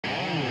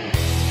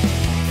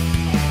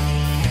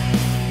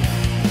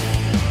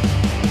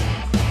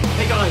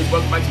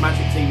welcome back to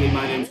Magic TV.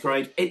 My name's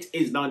Craig. It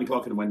is 9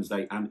 o'clock on a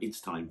Wednesday and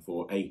it's time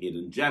for a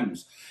Hidden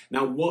Gems.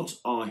 Now, what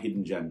are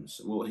Hidden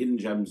Gems? Well, Hidden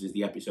Gems is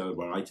the episode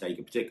where I take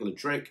a particular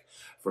trick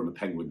from a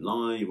Penguin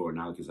Live or an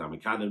Alakazam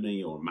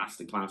Academy or a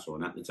Masterclass or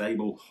an At the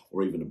Table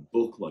or even a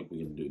book like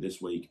we're going to do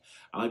this week,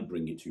 and I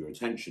bring it to your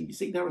attention. You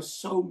see, there are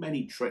so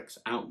many tricks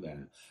out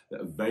there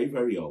that are very,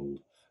 very old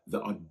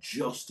that are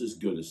just as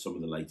good as some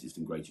of the latest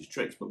and greatest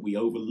tricks, but we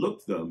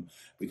overlook them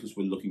because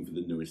we're looking for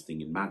the newest thing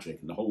in magic.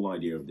 And the whole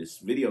idea of this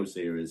video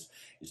series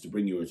is to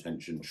bring your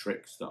attention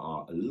tricks that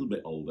are a little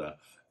bit older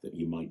that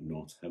you might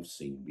not have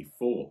seen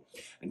before.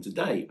 And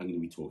today I'm going to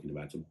be talking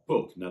about a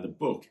book. Now, the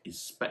book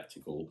is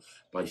Spectacle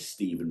by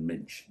Stephen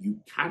Minch. You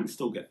can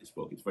still get this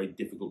book. It's very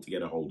difficult to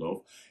get a hold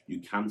of. You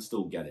can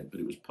still get it, but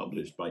it was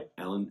published by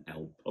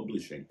L&L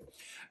Publishing.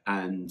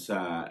 And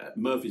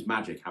Murphy's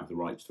Magic have the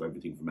rights to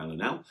everything from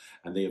L&L,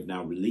 and they have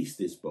now released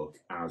this book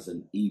as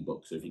an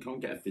ebook. So if you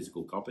can't get a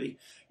physical copy,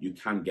 you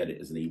can get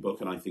it as an ebook,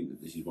 and I think that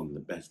this is one of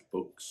the best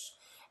books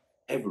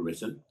ever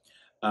written.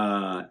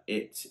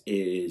 It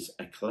is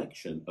a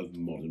collection of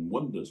modern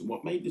wonders. And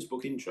what made this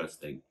book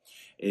interesting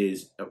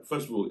is,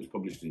 first of all, it was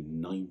published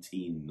in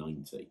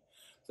 1990.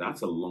 So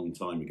that's a long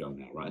time ago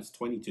now, right? It's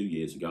 22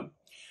 years ago.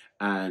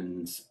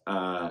 And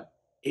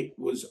it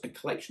was a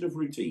collection of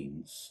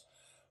routines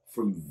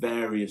from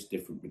various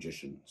different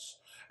magicians.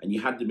 And you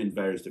had them in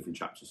various different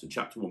chapters. So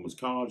chapter 1 was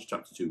cards,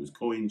 chapter 2 was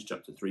coins,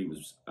 chapter 3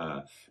 was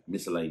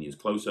miscellaneous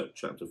close-up,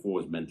 chapter 4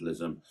 was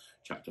mentalism,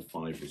 chapter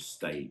 5 was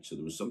stage. So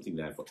there was something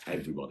there for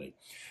everybody.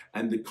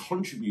 And the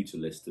contributor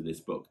list to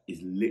this book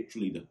is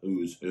literally the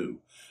who's who.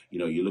 You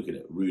know, you look at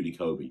it, Rudy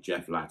Kobe,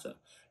 Geoff Latta,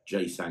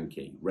 Jay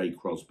Sankey, Ray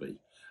Crosby,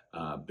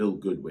 Bill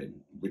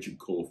Goodwin, Richard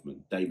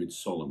Kaufman, David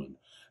Solomon,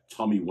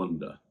 Tommy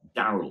Wonder,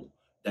 Daryl,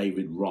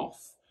 David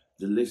Roth.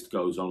 The list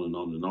goes on and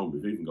on and on.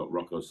 We've even got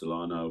Rocco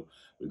Solano,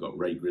 we've got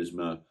Ray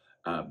Grismer,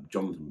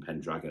 Jonathan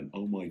Pendragon.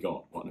 Oh my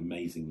God, what an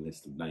amazing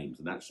list of names.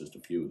 And that's just a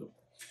few of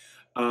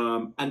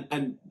them.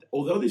 And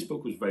although this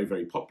book was very,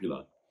 very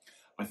popular,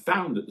 I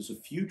found that there's a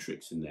few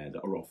tricks in there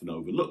that are often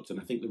overlooked. And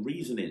I think the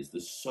reason is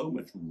there's so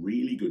much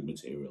really good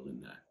material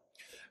in there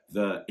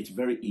that it's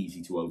very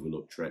easy to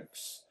overlook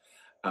tricks.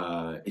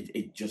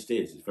 It just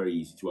is. It's very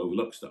easy to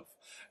overlook stuff.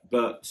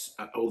 But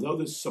although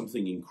there's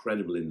something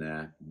incredible in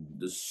there,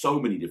 there's so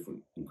many different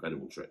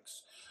incredible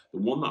tricks. The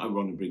one that I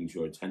want to bring to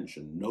your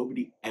attention,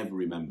 nobody ever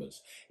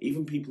remembers.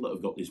 Even people that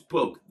have got this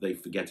book, they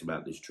forget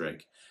about this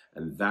trick.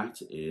 And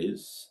that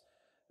is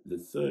the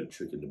third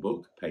trick in the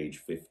book, page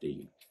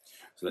 15.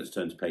 So let's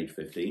turn to page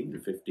 15, the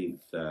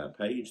 15th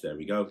page. There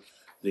we go.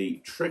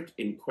 The trick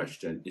in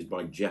question is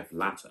by Geoff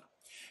Latta.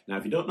 Now,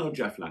 if you don't know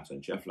Geoff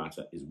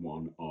Latta is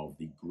one of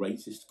the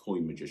greatest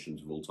coin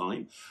magicians of all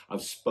time.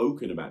 I've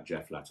spoken about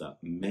Geoff Latta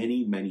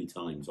many, many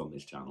times on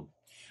this channel.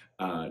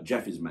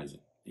 Geoff is amazing.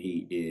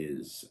 He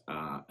is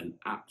an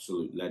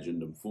absolute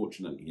legend.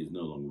 Unfortunately, he's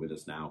no longer with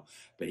us now,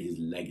 but his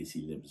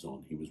legacy lives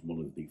on. He was one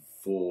of the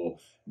 4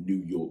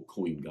 New York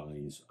coin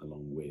guys,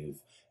 along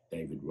with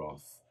David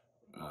Roth,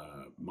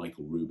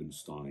 Michael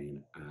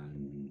Rubenstein,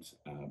 and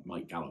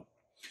Mike Gallup.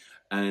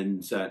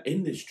 And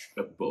in this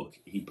book,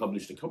 he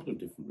published a couple of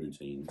different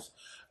routines.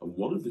 And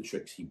one of the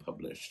tricks he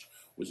published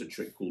was a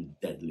trick called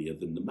Deadlier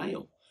Than The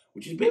Male,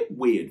 which is a bit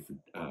weird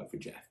for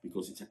Geoff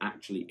because it's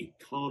actually a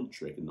card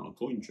trick and not a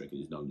coin trick. It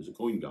is known as a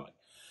coin guy.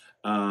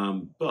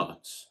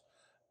 But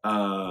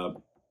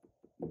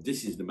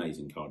this is an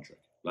amazing card trick.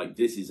 Like,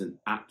 this is an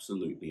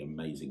absolutely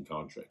amazing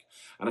card trick.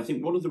 And I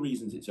think one of the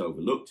reasons it's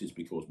overlooked is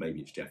because maybe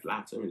it's Geoff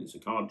Latta and it's a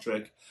card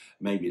trick.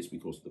 Maybe it's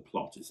because of the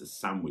plot. It's a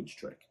sandwich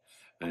trick.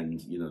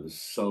 And, you know,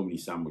 there's so many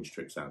sandwich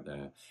tricks out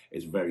there.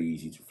 It's very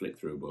easy to flick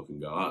through a book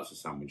and go, oh, it's a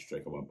sandwich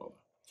trick, I won't bother.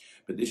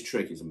 But this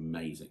trick is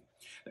amazing.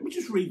 Let me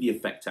just read the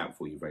effect out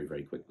for you very,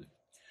 very quickly.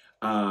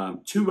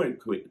 2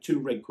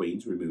 red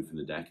queens removed from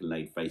the deck and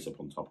laid face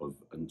up on top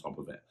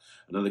of it.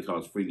 Another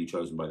card is freely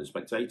chosen by the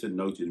spectator,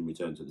 noted and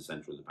returned to the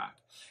center of the pack.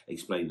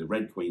 Explain the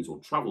red queens will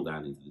travel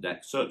down into the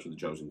deck, search for the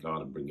chosen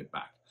card and bring it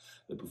back.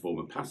 The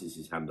performer passes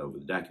his hand over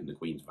the deck and the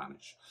queens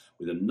vanish.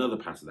 With another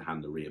pass of the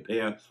hand, they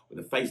reappear with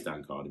a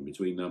face-down card in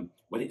between them.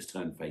 When it's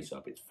turned face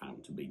up, it's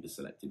found to be the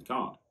selected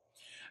card.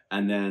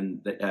 And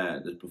then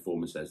the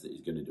performer says that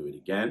he's going to do it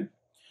again.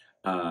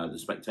 The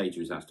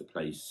spectator is asked to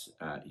place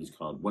his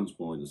card once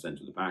more in the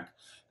center of the pack.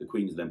 The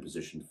queens are then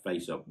positioned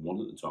face up, one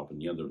at the top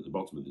and the other at the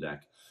bottom of the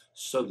deck.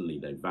 Suddenly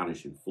they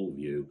vanish in full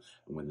view,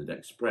 and when the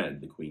deck's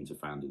spread, the queens are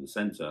found in the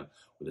center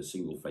with a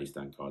single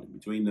face-down card in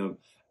between them,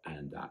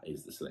 and that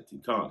is the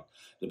selected card.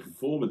 The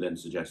performer then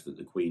suggests that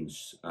the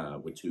queens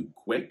were too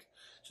quick,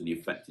 so the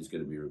effect is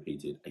going to be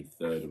repeated a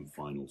third and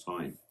final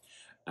time.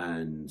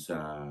 And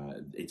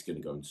it's going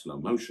to go in slow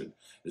motion.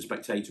 The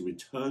spectator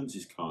returns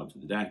his card to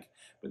the deck,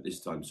 but this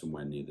time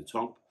somewhere near the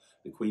top.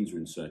 The queens are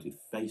inserted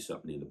face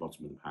up near the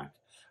bottom of the pack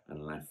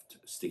and left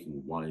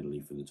sticking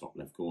widely for the top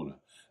left corner.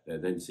 They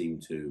then seem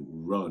to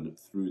run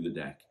through the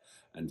deck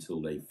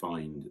until they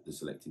find the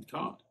selected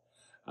card.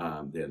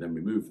 They are then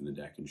removed from the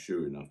deck, and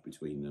sure enough,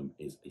 between them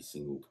is a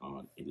single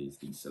card. It is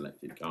the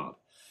selected card.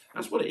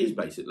 That's what it is,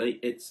 basically.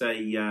 It's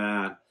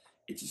a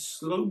It's a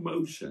slow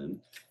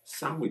motion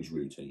sandwich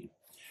routine,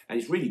 and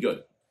it's really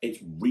good. It's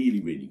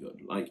really, really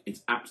good. Like,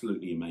 it's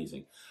absolutely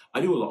amazing.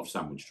 I do a lot of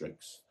sandwich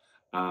tricks,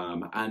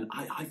 and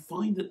I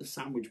find that the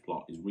sandwich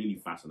plot is really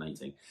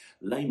fascinating.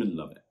 Laymen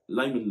love it.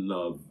 Laymen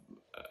love,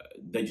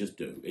 they just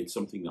do. It's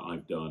something that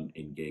I've done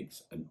in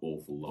gigs an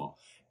awful lot.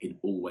 It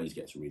always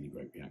gets a really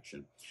great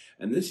reaction.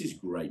 And this is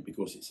great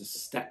because it's a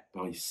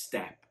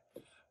step-by-step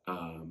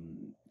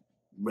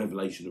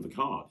revelation of a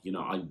card. You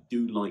know, I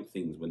do like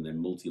things when they're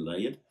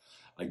multi-layered.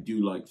 I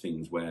do like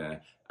things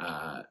where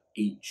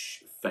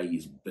each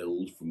phase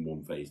builds from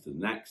one phase to the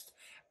next,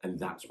 and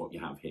that's what you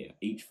have here.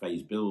 Each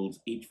phase builds,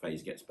 each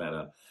phase gets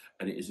better,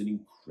 and it is an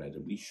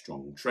incredibly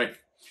strong trick.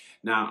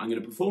 Now, I'm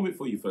going to perform it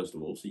for you first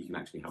of all, so you can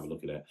actually have a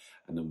look at it,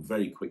 and then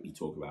very quickly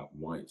talk about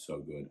why it's so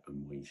good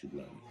and why you should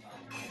learn it.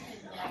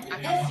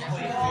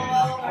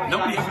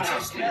 Nobody ever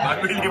trusts me. I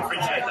really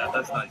appreciate that.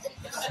 That's nice.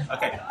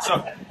 Okay,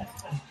 so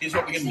here's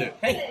what we're going to do.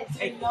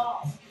 Hey.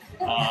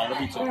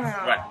 Let me talk.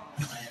 Right.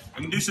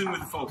 I'm going to do something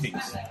with the 4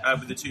 kings,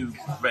 with the 2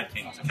 red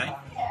kings, okay?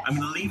 I'm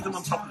going to leave them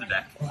on top of the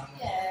deck,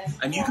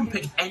 and you can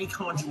pick any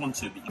card you want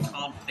to, but you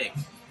can't pick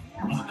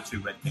one of the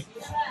 2 red kings.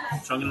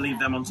 So I'm going to leave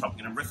them on top. I'm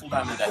going to riffle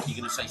down the deck. You're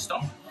going to say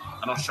stop,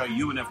 and I'll show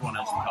you and everyone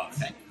else the card,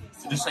 okay?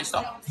 So just say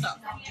stop. Stop.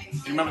 Do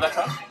you remember that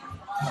card?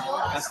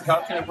 That's the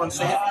card. Can everyone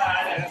see it?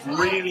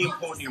 Really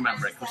important you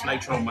remember it, because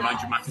later on when I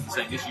dramatically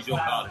say this is your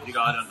card, if you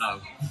go, I don't know,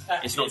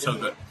 it's not so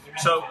good.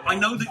 So I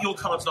know that your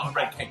card's not a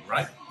red king,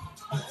 right?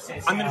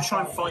 I'm going to try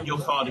and find your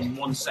card in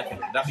 1 second.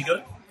 Would that be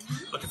good?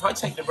 Look, if I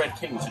take the red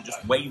kings and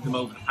just wave them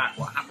over the pack,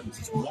 what happens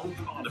is 1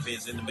 card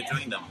appears in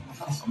between them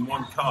and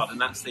 1 card, and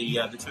that's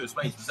the 2 of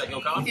spades. Is that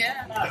your card?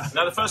 Yeah.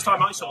 Now, the first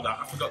time I saw that,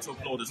 I forgot to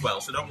applaud as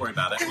well, so don't worry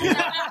about it.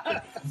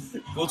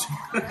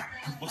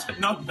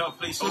 No,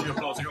 please hold your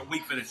applause. I've got a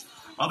weak finish.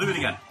 I'll do it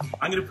again.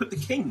 I'm going to put the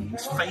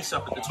kings face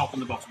up at the top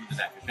and the bottom of the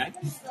deck, okay?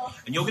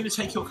 And you're going to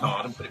take your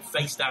card and put it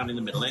face down in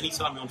the middle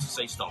anytime you want to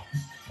say stop.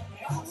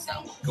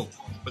 Cool.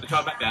 Put the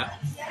card back there.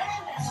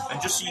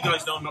 And just so you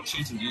guys know I'm not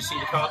cheating, do you see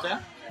the card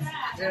there?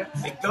 Yeah.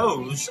 It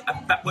goes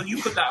about, well, you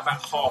put that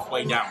about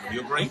halfway down. Would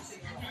you agree?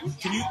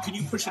 Can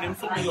you push it in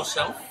for me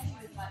yourself?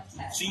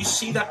 So you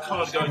see that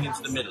card going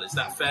into the middle. Is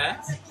that fair?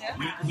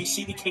 Yeah. We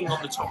see the king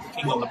on the top, the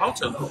king on the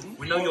bottom.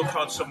 We know your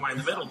card's somewhere in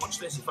the middle. Watch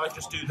this. If I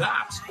just do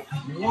that,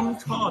 1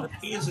 card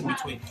appears in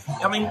between.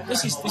 I mean,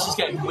 this is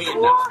getting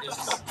weird now,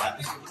 isn't it?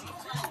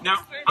 Now,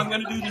 I'm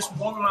going to do this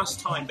one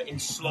last time, but in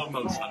slow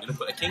motion. I'm going to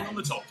put a king on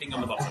the top, king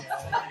on the bottom.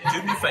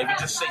 Do me a favour,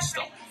 just say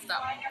stop.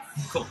 Stop.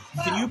 Cool.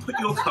 Can you put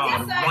your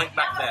card right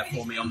back there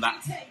for me on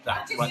that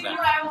right there?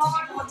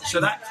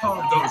 So that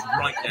card goes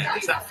right there.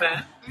 Is that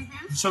fair?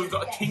 Mm-hmm. So we've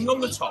got a king on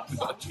the top, we've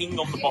got a king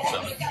on the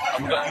bottom,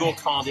 and we've got your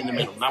card in the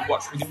middle. Now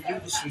watch, we're going to do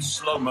this in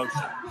slow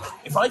motion.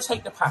 If I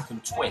take the pack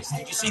and twist,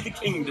 did you see the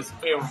king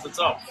disappear off the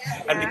top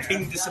and the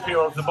king disappear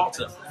off the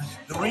bottom?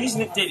 The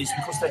reason it did is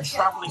because they're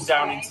travelling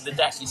down into the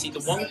deck. You see, the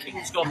one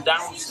king's gone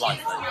down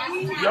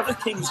slightly, the other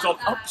king's gone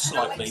up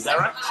slightly. They're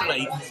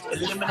actually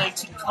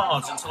eliminating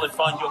cards until they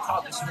find your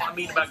card. This is what I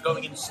mean about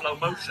going in slow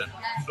motion.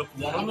 Look,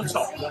 1 on the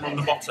top, 1 on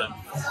the bottom.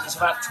 There's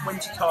about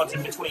 20 cards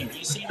in between. Do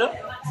you see them?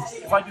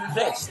 If I do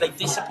this, they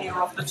disappear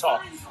off the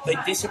top, they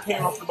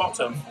disappear off the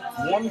bottom.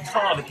 1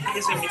 card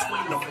appears in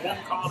between them, 1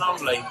 card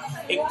only.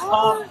 It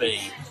can't be.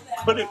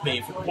 Could it be?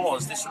 If it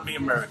was, this would be a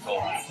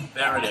miracle.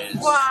 There it is.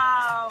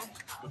 Wow.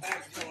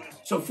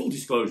 So full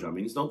disclosure, I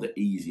mean, it's not the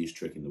easiest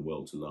trick in the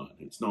world to learn.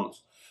 It's not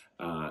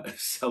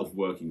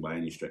self-working by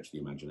any stretch of the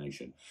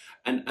imagination.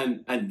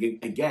 And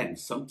again,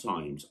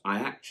 sometimes I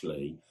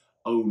actually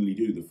only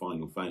do the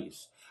final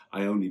phase.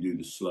 I only do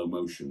the slow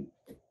motion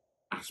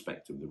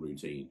aspect of the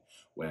routine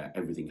where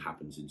everything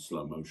happens in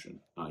slow motion.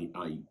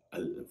 I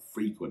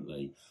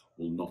frequently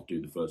will not do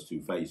the first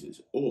 2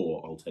 phases,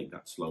 or I'll take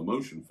that slow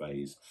motion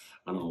phase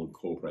and I'll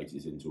incorporate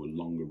it into a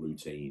longer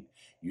routine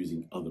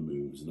using other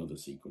moves and other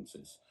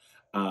sequences.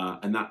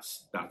 And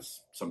that's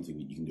something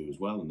that you can do as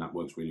well, and that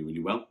works really,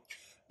 really well.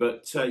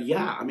 But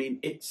yeah, I mean,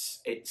 it's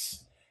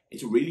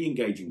a really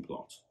engaging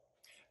plot.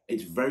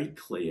 It's very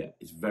clear,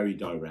 it's very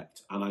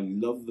direct, and I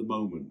love the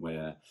moment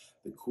where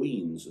the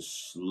queens are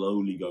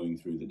slowly going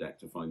through the deck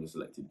to find the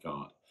selected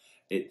card.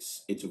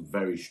 It's a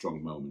very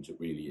strong moment, it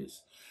really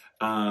is.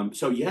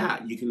 So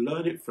yeah, you can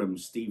learn it from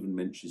Stephen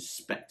Minch's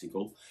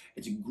Spectacle.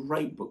 It's a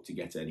great book to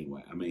get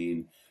anywhere. I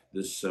mean,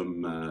 there's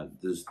some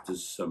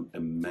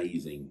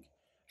amazing,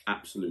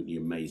 absolutely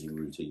amazing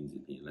routines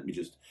in here. Let me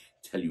just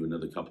tell you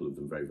another couple of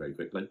them very, very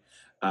quickly.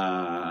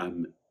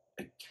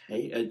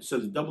 Okay, so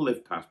the double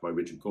lift pass by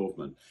Richard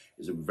Kaufman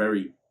is a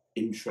very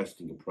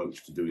interesting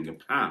approach to doing a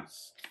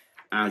pass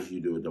as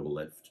you do a double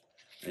lift.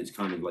 And it's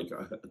kind of like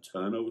a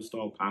turnover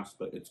style pass,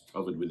 but it's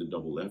covered with a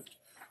double lift,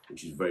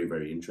 which is very,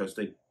 very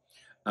interesting.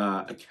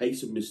 A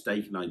Case of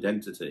Mistaken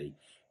Identity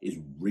is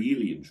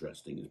really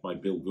interesting. It's by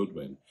Bill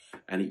Goodwin,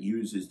 and it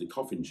uses the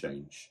coffin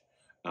change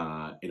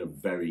in a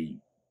very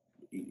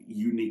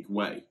unique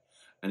way.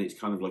 And it's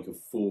kind of like a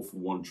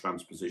 4-for-1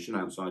 transposition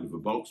outside of a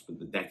box, but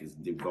the deck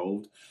isn't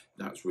involved.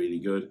 That's really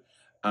good.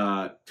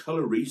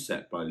 Color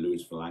Reset by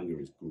Louis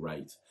Verlanger is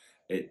great.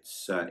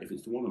 It's if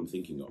it's the one I'm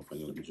thinking of,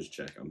 hang on, let me just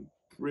check. I'm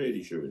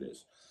pretty sure it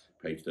is.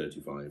 Page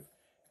 35.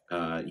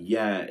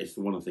 Yeah, it's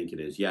the one I think it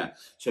is. Yeah.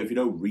 So if you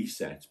know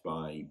Reset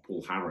by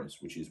Paul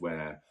Harris, which is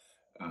where,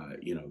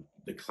 you know,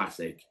 the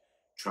classic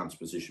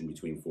transposition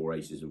between 4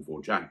 aces and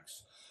 4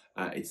 jacks,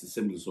 it's a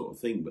similar sort of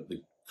thing, but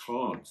the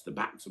cards, the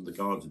backs of the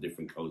cards are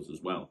different colours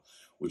as well,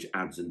 which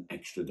adds an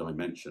extra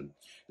dimension.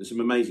 There's some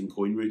amazing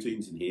coin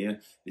routines in here.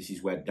 This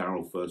is where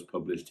Daryl first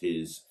published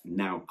his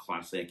now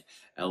classic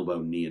elbow,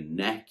 knee and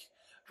neck.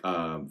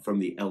 From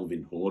the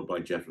Elvin Horde by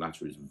Geoff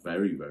Latta is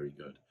very, very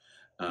good.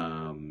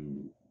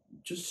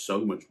 Just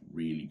so much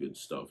really good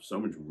stuff. So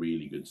much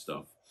really good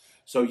stuff.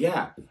 So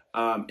yeah,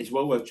 it's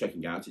well worth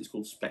checking out. It's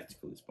called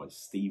Spectacle. It's by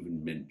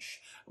Stephen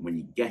Minch. And when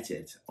you get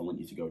it, I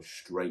want you to go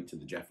straight to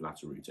the Geoff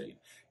Latta routine.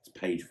 It's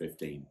page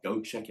 15.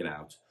 Go check it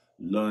out.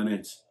 Learn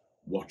it.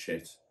 Watch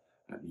it.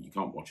 You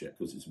can't watch it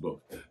because it's a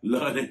book.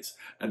 Learn it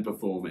and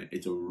perform it.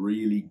 It's a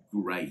really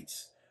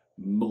great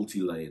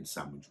multi-layered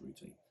sandwich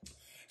routine.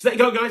 So there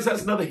you go, guys.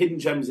 That's another Hidden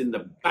Gems in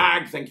the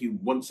bag. Thank you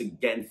once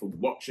again for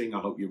watching. I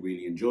hope you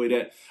really enjoyed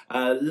it.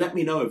 Let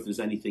me know if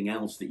there's anything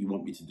else that you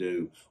want me to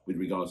do with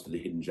regards to the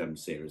Hidden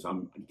Gems series.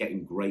 I'm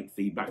getting great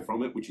feedback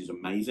from it, which is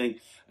amazing.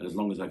 And as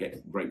long as I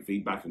get great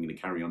feedback, I'm going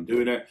to carry on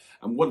doing it.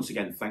 And once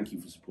again, thank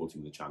you for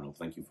supporting the channel.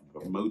 Thank you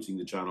for promoting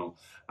the channel.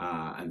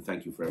 And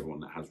thank you for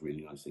everyone that has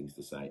really nice things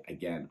to say.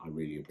 Again, I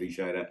really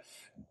appreciate it.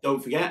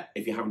 Don't forget,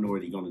 if you haven't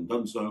already gone and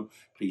done so,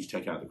 please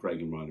check out the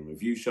Craig and Ryan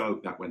Review Show.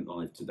 That went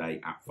live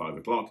today at 5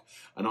 o'clock.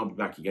 And I'll be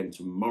back again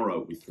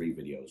tomorrow with 3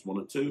 videos. 1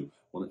 at 2,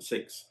 1 at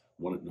 6,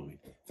 1 at 9.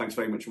 Thanks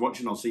very much for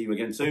watching. I'll see you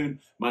again soon.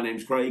 My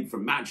name's Craig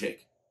from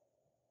Magic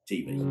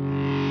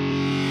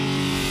TV.